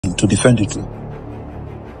anointing to defend the truth.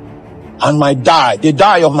 And the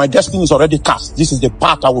die of my destiny is already cast. This is the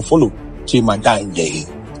path I will follow till my dying day.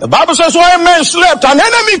 The Bible says, when men slept, an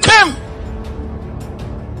enemy came.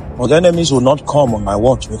 But the enemies will not come on my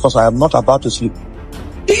watch, because I am not about to sleep.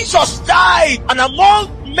 Jesus died, and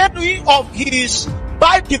among many of his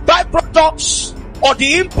byproducts or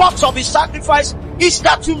the impacts of his sacrifice is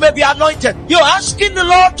that you may be anointed. You're asking the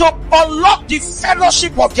Lord to unlock the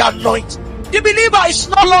fellowship of the anointing. The believer is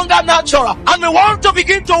no longer natural, and we want to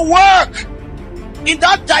begin to work in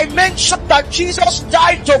that dimension that Jesus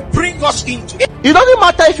died to bring us into. It doesn't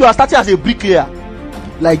matter if you are starting as a bricklayer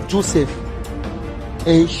like Joseph.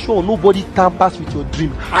 Ensure nobody tampers with your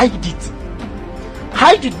dream. Hide it.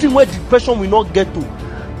 Hide the dream where depression will not get to.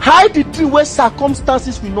 Hide the dream where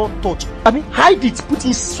circumstances will not touch. Hide it. Put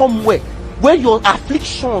it somewhere where your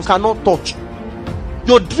afflictions cannot touch.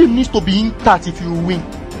 Your dream needs to be intact if you win.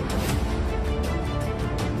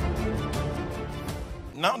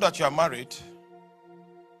 Now that you are married,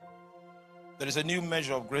 there is a new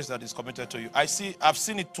measure of grace that is committed to you. I've seen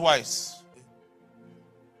it twice.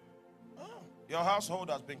 Your household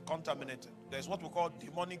has been contaminated. There's what we call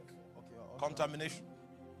demonic contamination.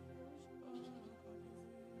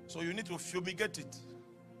 So you need to fumigate it.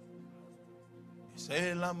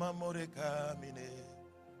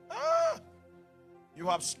 You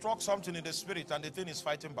have struck something in the spirit and the thing is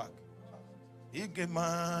fighting back.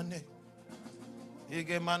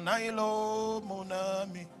 Igemanailo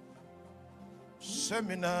monami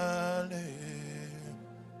seminale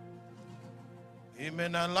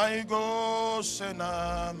imenalaigo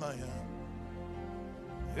senamaya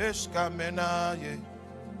eskamenaye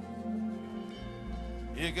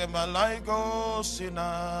igemalaigo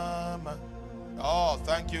sinama. Oh,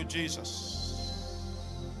 thank you, Jesus.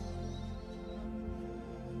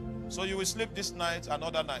 So you will sleep this night and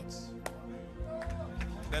other nights.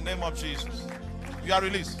 In the name of Jesus. You are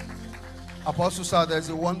released. Apostle sir, there's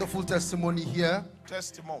a wonderful testimony here.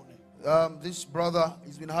 Testimony. This brother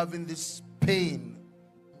has been having this pain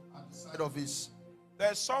at the side of his.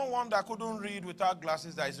 There's someone that couldn't read without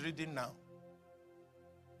glasses that is reading now.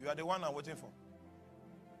 You are the one I'm waiting for.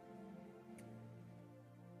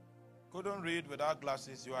 Couldn't read without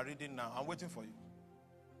glasses, you are reading now. I'm waiting for you.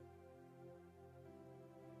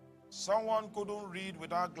 Someone couldn't read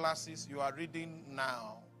without glasses, you are reading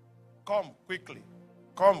now. Come quickly.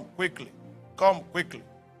 Come quickly. Come quickly.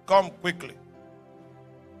 Come quickly.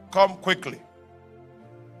 Come quickly.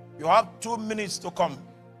 You have 2 minutes to come.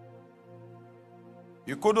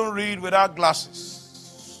 You couldn't read without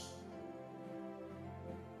glasses.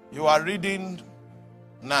 You are reading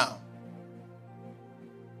now.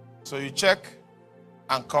 So you check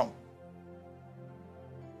and come.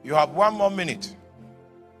 You have 1 more minute.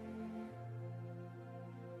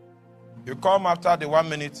 You come after the 1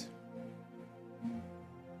 minute.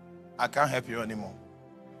 I can't help you anymore.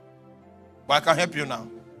 But I can help you now.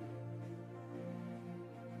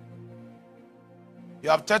 You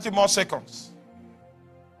have 30 more seconds.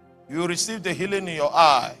 You receive the healing in your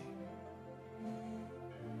eye.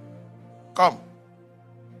 Come.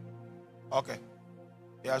 Okay.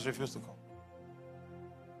 He has refused to come.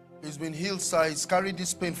 He's been healed, sir. He's carried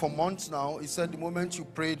this pain for months now. He said the moment you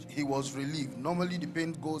prayed, he was relieved. Normally the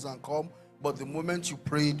pain goes and comes, but the moment you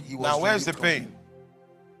prayed, he was relieved. Now where's the pain?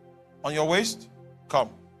 On your waist? Come.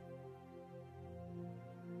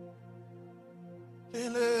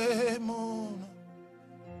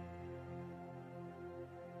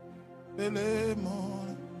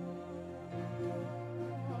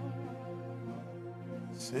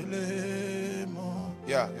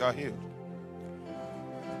 Yeah, you are healed.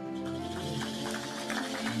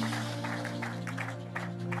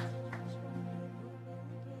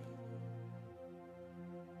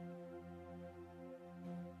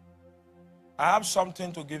 I have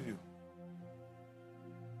something to give you.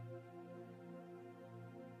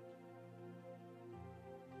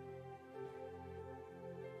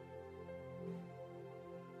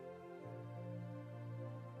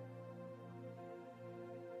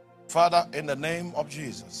 Father, in the name of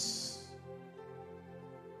Jesus,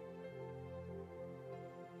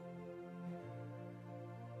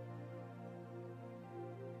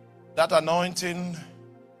 that anointing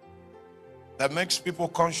that makes people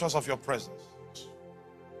conscious of your presence,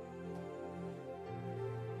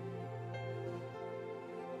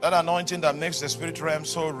 that anointing that makes the spirit realm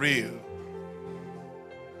so real,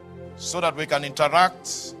 so that we can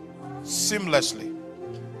interact seamlessly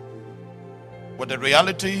with the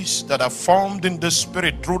realities that are formed in the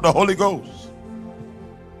spirit through the Holy Ghost.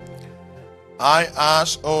 I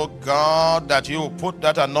ask, oh God, that you put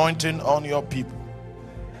that anointing on your people.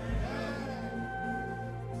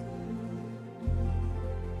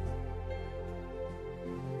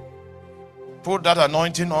 Put that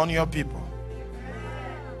anointing on your people.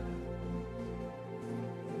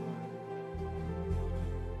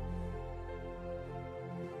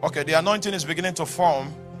 Okay, the anointing is beginning to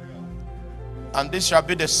form, and this shall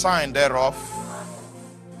be the sign thereof.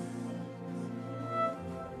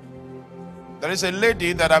 There is a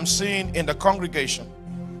lady that I'm seeing in the congregation,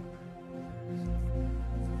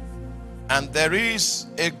 and there is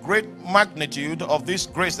a great magnitude of this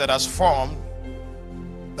grace that has formed,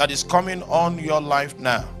 that is coming on your life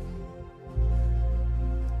now.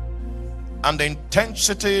 And the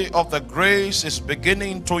intensity of the grace is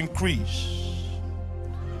beginning to increase.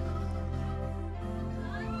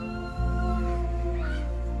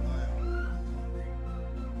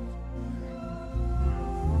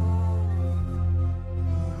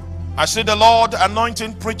 I see the Lord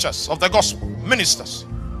anointing preachers of the gospel, ministers,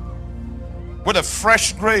 with a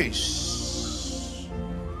fresh grace,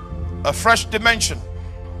 a fresh dimension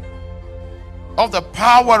of the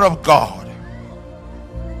power of God.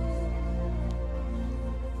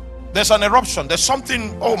 There's an eruption. There's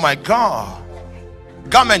something. Oh my God.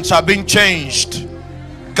 Garments are being changed.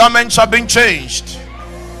 Garments are being changed.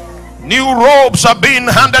 New robes are being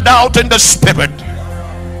handed out in the spirit.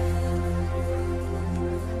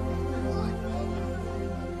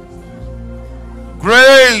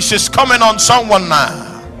 Grace is coming on someone now.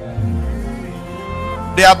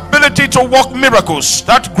 The ability to work miracles,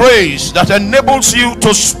 that grace that enables you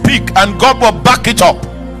to speak and God will back it up.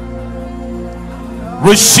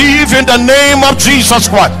 Receive in the name of Jesus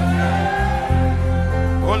Christ.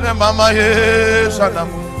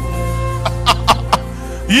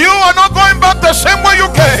 You are not going back the same way you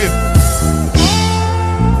came.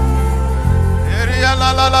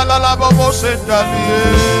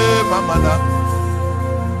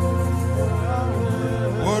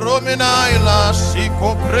 Romina ila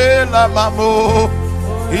sikopre la mamo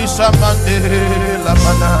isamande la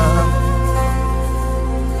mana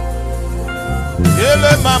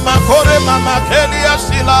ele mama kore mama kelia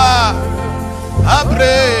sila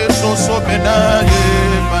abre so bena ye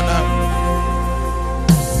mana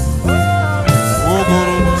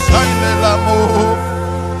ogoro saile la mo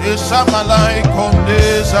isamalai konde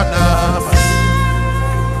zanama.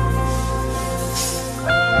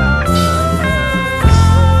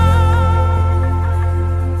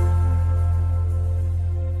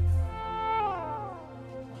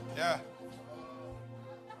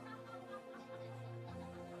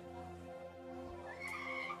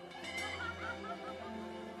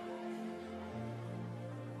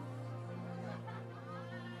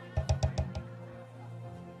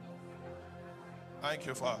 Thank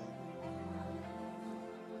you, Father.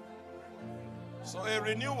 So a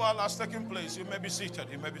renewal has taken place. You may be seated.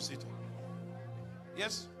 You may be seated.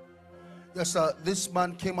 Yes? Yes, sir. This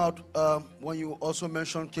man came out when you also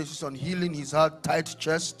mentioned cases on healing. He's had tight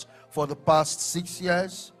chest for the past 6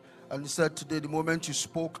 years. And he said today, the moment you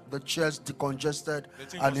spoke, the chest decongested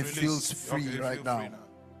and it feels free right now.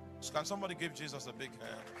 So can somebody give Jesus a big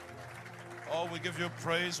hand? Oh, we give you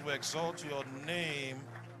praise. We exalt your name.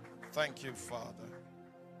 Thank you, Father.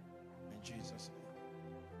 In Jesus' name.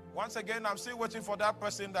 Once again, I'm still waiting for that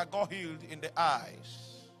person that got healed in the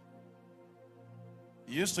eyes.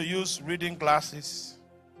 He used to use reading glasses.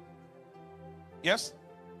 Yes?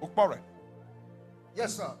 Ukpore.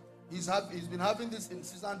 Yes, sir. He's been having this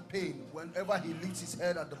incessant pain whenever he lifts his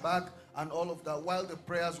head at the back and all of that. While the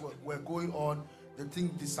prayers were going on, the thing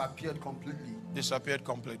disappeared completely. Disappeared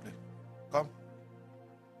completely. Come.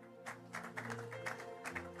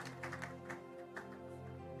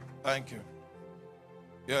 Thank you.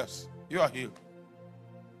 Yes, you are healed.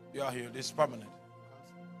 You are healed. It's permanent.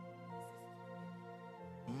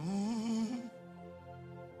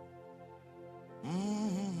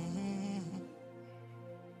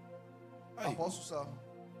 Hey. Apostle, sir.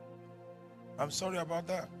 I'm sorry about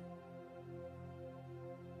that.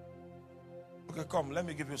 Okay, come. Let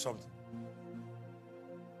me give you something.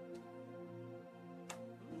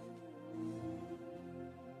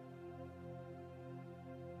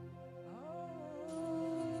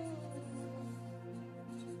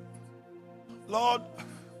 Lord,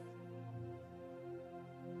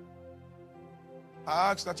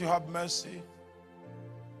 I ask that you have mercy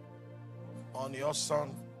on your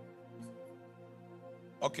son.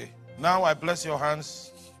 Okay, now I bless your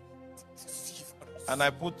hands and I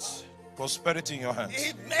put prosperity in your hands.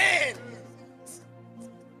 Amen.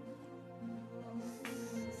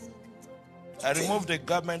 I remove the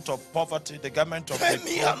garment of poverty, the garment of reproach.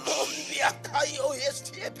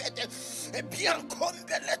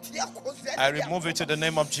 I remove it in the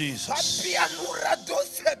name of Jesus.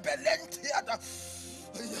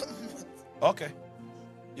 Okay.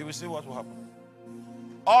 You will see what will happen.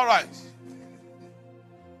 All right.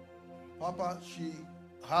 Papa, she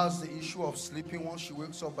has the issue of sleeping. Once she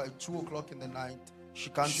wakes up by 2 o'clock in the night, she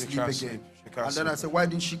can't sleep again. She can't and then I said, why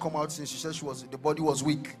didn't she come out? Since she said the body was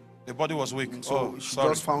weak. The body was weak. So she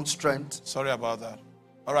just found strength. Sorry about that.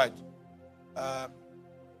 All right.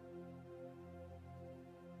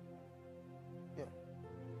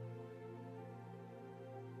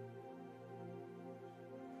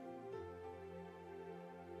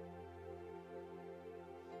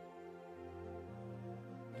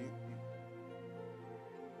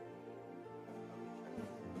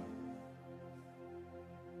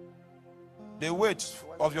 The weight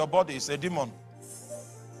of your body is a demon.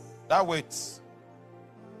 That weight.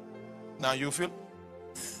 Now you feel?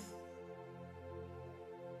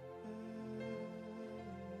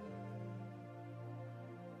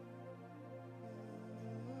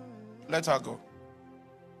 Let her go.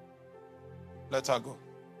 Let her go.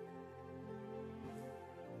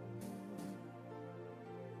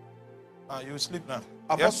 You sleep now.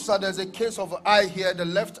 Apostle, Yes? sir, there's a case of an eye here, the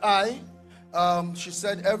left eye. She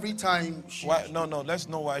said every time she... Why? No, let's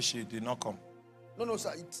know why she did not come. No,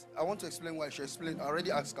 sir. I want to explain why. She explained. I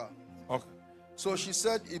already asked her. Okay. So she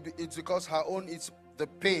said it's because her own, it's the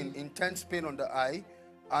pain, intense pain on the eye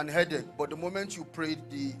and headache. But the moment you prayed,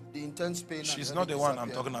 the intense pain... She's not the one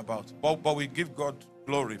I'm talking about. But we give God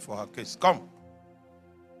glory for her case. Come.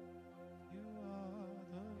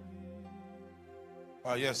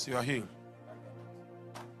 Yes, you are healed.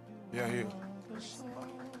 You are healed.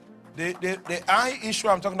 The eye issue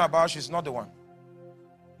I'm talking about, she's not the one.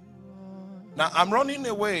 Now, I'm running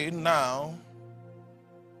away now.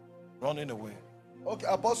 Running away. Okay,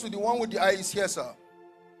 Apostle, the one with the eye is here, sir.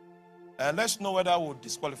 And let's know whether we'll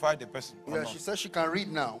disqualify the person. Yeah, she says she can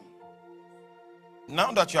read now.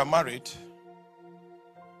 Now that you are married,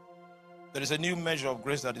 there is a new measure of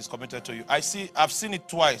grace that is committed to you. I've seen it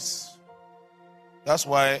twice. That's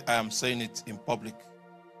why I am saying it in public.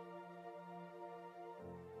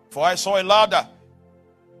 For I saw a ladder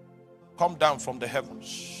come down from the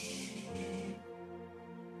heavens.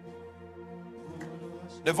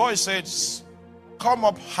 The voice says, come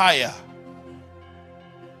up higher.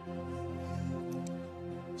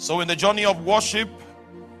 So in the journey of worship,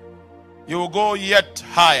 you will go yet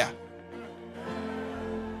higher.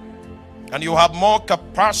 And you have more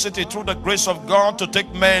capacity through the grace of God to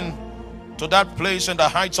take men to that place in the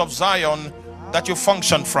heights of Zion that you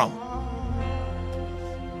function from.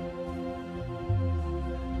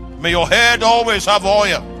 May your head always have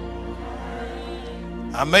oil.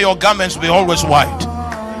 And may your garments be always white.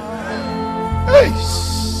 Hey.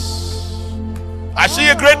 I see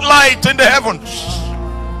a great light in the heavens.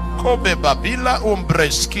 Kobe babila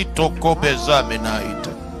umbreskito kobe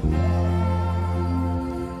zaminaita.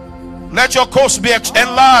 Let your coast be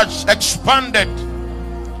enlarged, expanded,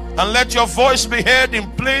 and let your voice be heard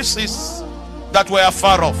in places that were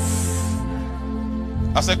afar off.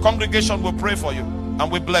 As a congregation, we pray for you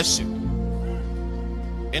and we bless you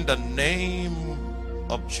in the name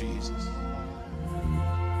of Jesus.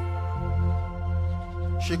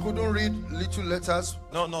 She couldn't read little letters.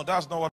 No, that's not what